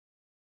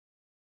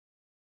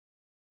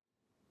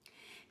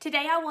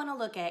Today I want to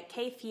look at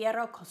Che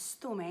fiero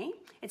costume.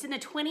 It's in the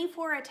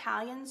 24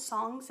 Italian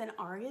Songs and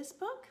Arias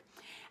book,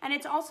 and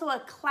it's also a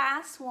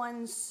Class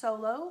 1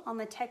 solo on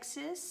the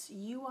Texas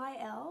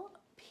UIL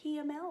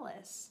PML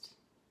list.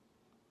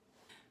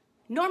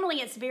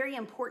 Normally it's very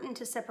important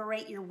to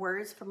separate your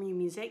words from your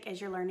music as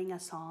you're learning a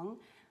song,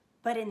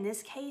 but in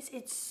this case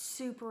it's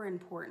super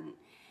important.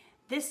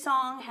 This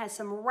song has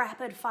some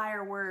rapid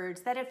fire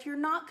words that if you're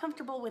not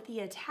comfortable with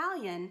the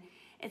Italian,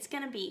 it's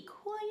going to be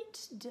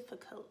quite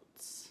difficult.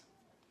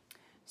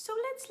 So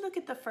let's look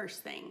at the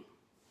first thing.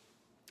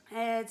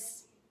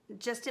 It's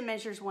just in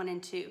measures 1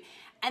 and 2.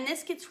 And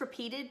this gets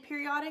repeated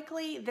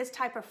periodically, this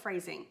type of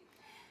phrasing.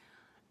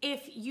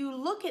 If you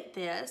look at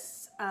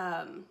this,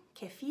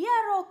 che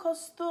fiero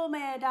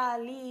costume da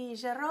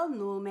ligero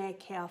nume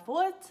che a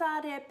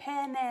forza de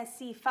pene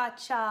si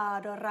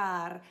faccia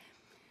adorar.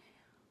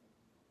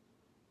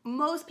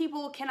 Most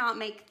people cannot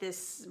make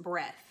this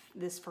breath,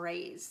 this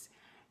phrase.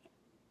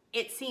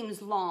 It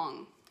seems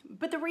long,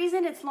 but the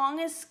reason it's long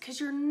is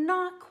because you're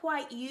not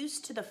quite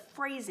used to the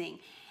phrasing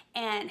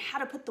and how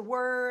to put the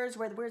words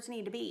where the words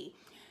need to be.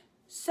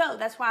 So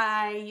that's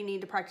why you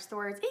need to practice the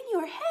words in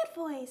your head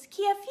voice.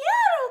 Che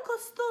fiero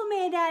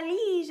costume da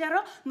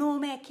ligero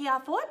nume che a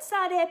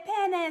forza de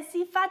pene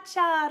si faccia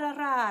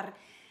adorar.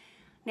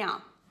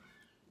 Now,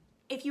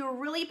 if you were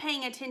really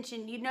paying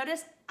attention, you'd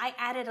notice I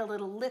added a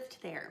little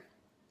lift there.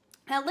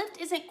 Now, lift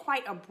isn't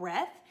quite a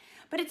breath,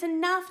 but it's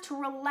enough to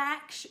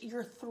relax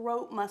your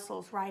throat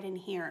muscles right in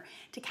here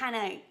to kind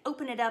of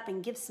open it up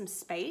and give some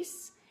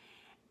space.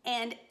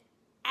 And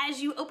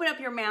as you open up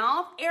your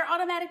mouth, air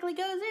automatically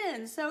goes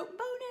in. So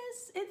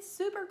bonus, it's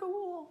super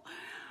cool.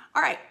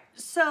 All right,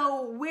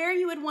 so where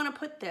you would want to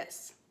put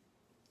this,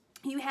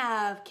 you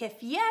have che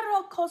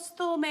fiero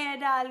costume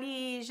da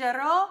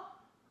ligero.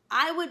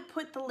 I would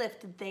put the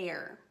lift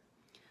there,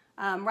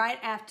 right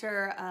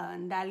after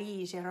da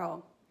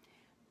ligero,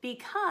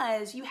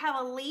 because you have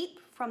a leap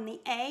from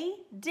the A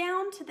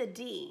down to the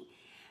D,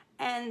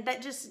 and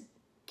that just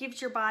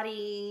gives your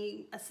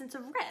body a sense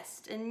of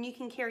rest, and you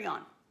can carry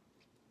on.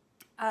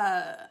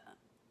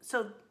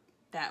 So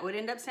that would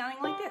end up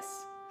sounding like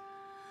this.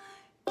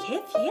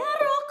 Che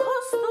fiero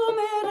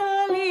costume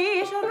da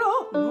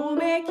ligero,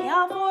 nume che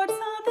a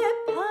forza de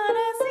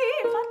pane si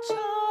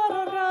faccia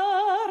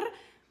adorar.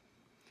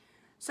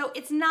 So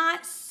it's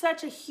not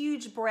such a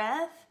huge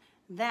breath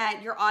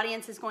that your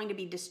audience is going to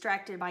be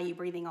distracted by you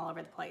breathing all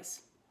over the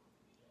place.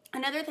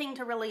 Another thing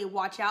to really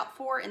watch out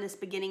for in this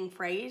beginning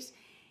phrase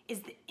is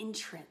the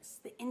entrance.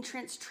 The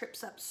entrance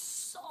trips up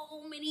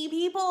so many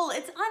people.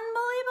 It's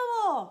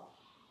unbelievable.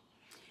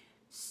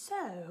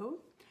 So,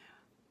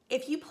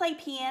 if you play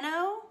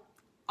piano,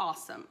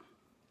 awesome.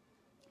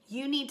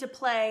 You need to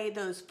play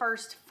those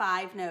first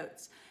 5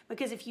 notes,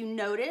 because if you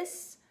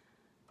notice,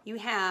 you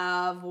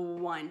have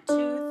 1,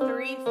 2,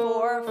 3,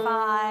 4,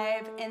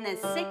 5, and the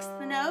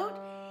 6th note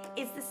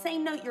is the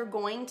same note you're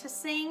going to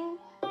sing,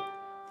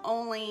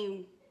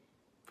 only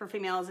for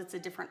females it's a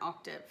different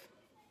octave.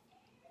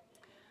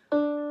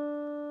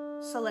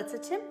 So let's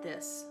attempt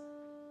this.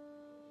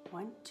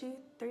 1, 2,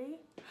 3.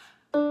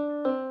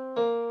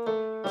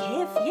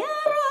 Che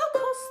fiero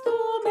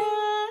costume.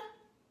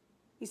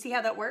 You see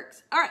how that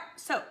works? All right,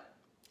 so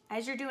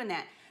as you're doing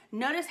that,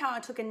 notice how I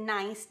took a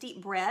nice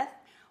deep breath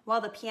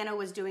while the piano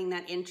was doing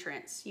that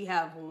entrance. You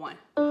have 1.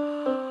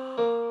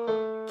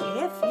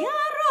 Che fiero.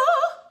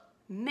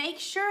 Make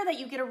sure that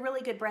you get a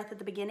really good breath at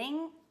the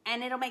beginning,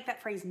 and it'll make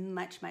that phrase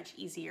much, much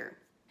easier.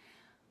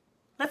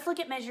 Let's look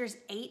at measures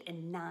 8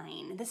 and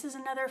 9. This is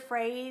another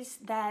phrase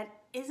that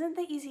isn't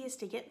the easiest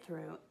to get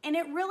through, and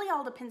it really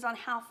all depends on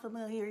how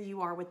familiar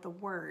you are with the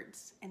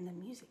words and the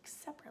music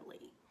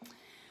separately.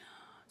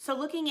 So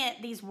looking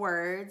at these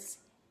words,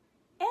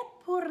 e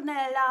pur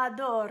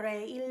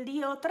nell'adore il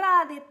Dio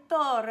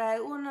traditore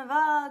un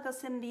vago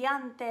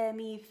sembiante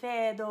mi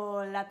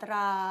fedo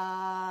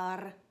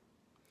latrar.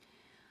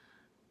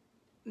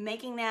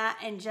 Making that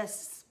and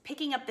just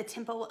picking up the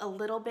tempo a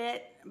little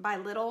bit by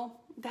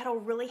little, that'll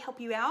really help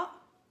you out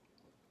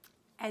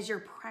as you're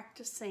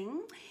practicing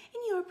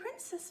in your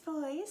princess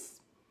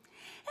voice.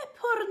 E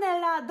pur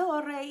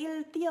nell'adore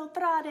il Dio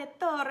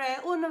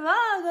traditore un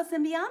vago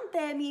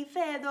sembiante mi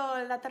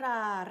fedo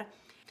latrar.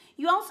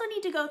 You also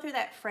need to go through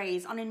that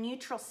phrase on a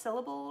neutral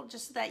syllable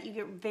just so that you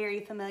get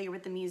very familiar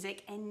with the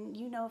music and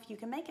you know if you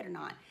can make it or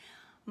not.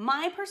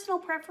 My personal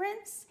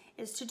preference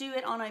is to do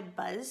it on a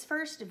buzz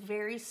first,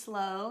 very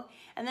slow,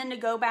 and then to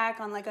go back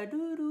on like a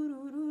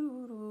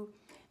doo-doo-doo-doo-doo,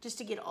 just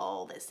to get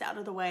all this out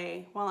of the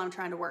way while I'm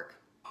trying to work.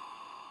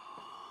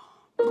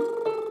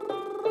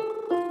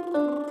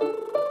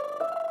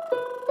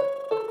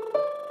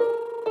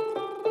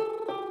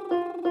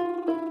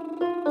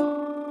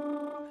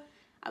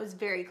 I was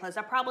very close.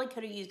 I probably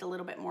could have used a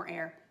little bit more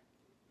air.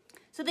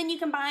 So then you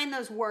combine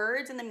those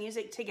words and the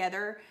music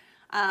together.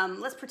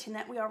 Let's pretend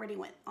that we already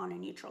went on a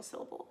neutral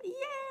syllable. Yay!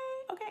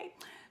 Okay,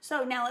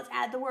 so now let's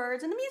add the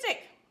words and the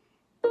music.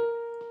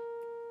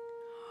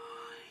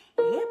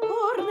 E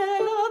pur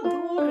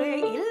nell'adore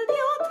il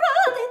Dio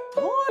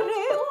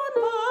traditore un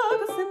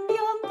vago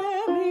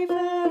sembiante mi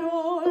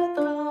fedo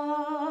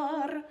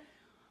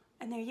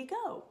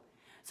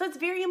it's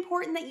very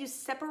important that you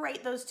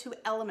separate those two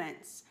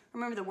elements.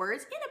 Remember the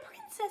words in a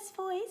princess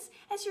voice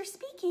as you're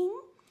speaking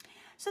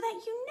so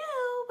that you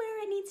know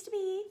where it needs to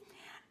be.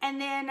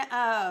 And then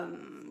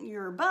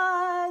your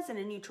buzz and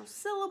a neutral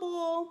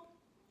syllable.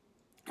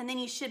 And then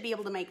you should be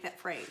able to make that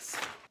phrase.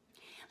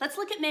 Let's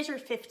look at measure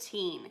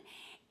 15.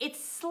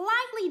 It's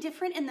slightly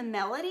different in the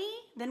melody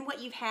than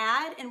what you've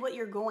had and what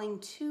you're going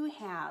to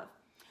have.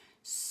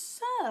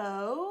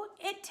 So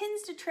it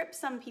tends to trip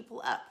some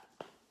people up.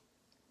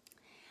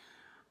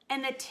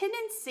 And the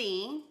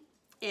tendency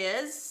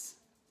is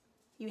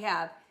you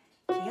have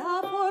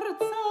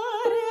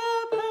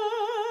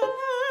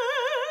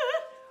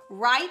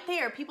right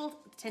there. People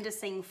tend to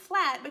sing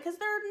flat because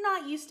they're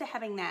not used to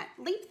having that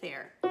leap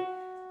there.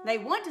 They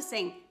want to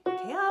sing,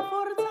 but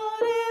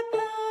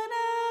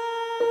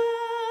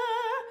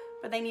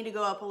they need to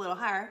go up a little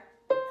higher.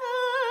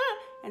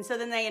 And so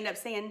then they end up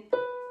saying,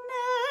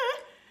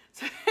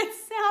 so it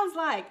sounds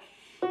like,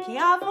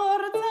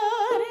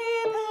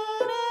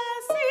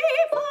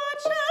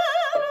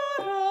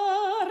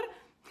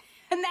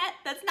 and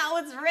that's not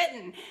what's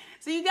written.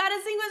 So you got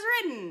to sing what's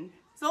written.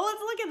 So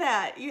let's look at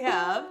that. You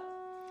have,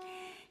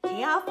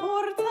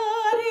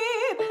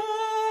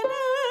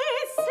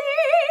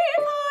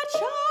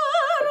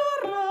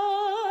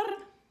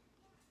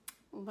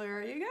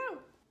 there you go.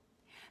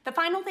 The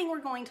final thing we're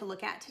going to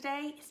look at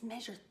today is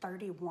measure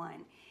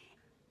 31.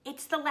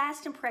 It's the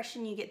last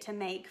impression you get to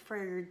make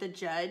for the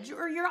judge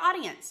or your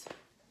audience.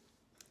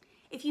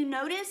 If you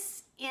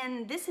notice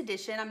in this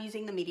edition, I'm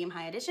using the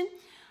medium-high edition,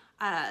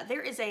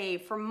 there is a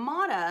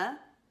fermata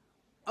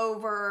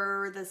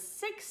over the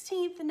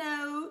 16th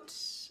note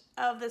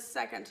of the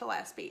second to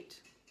last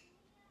beat.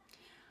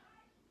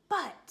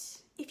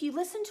 But if you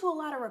listen to a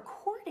lot of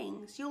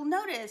recordings, you'll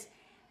notice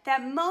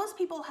that most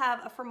people have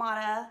a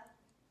fermata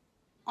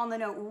on the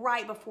note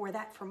right before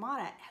that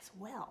fermata as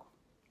well.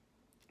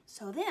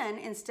 So then,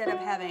 instead of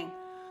having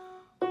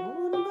I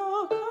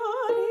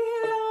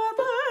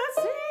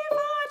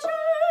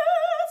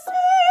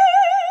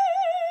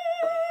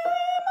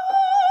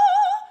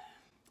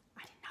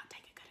did not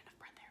take a good enough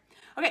breath there.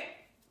 Okay.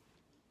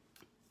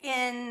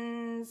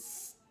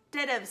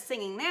 Instead of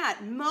singing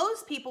that,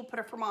 most people put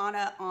a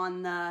fermata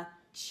on the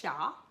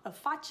cha of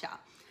fa cha.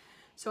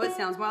 So it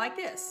sounds more like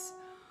this.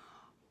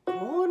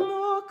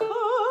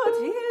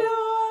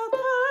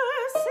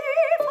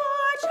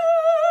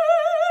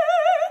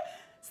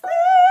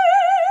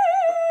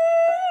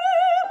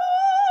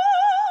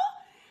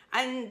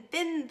 And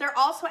then they're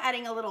also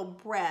adding a little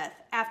breath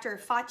after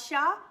fa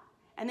cha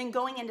and then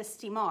going into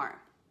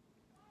stimar.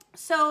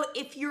 So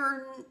if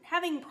you're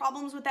having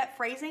problems with that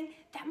phrasing,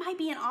 that might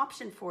be an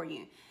option for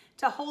you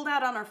to hold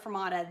out on a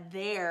fermata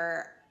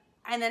there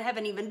and then have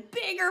an even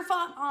bigger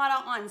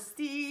fermata on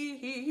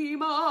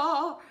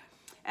stimar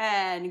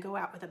and go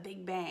out with a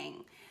big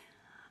bang.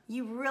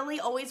 You really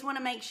always want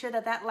to make sure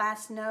that that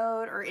last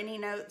note or any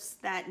notes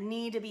that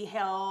need to be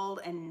held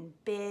and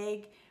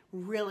big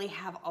really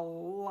have a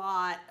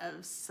lot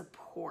of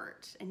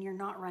support and you're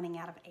not running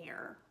out of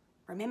air.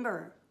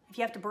 Remember, if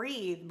you have to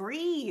breathe,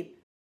 breathe.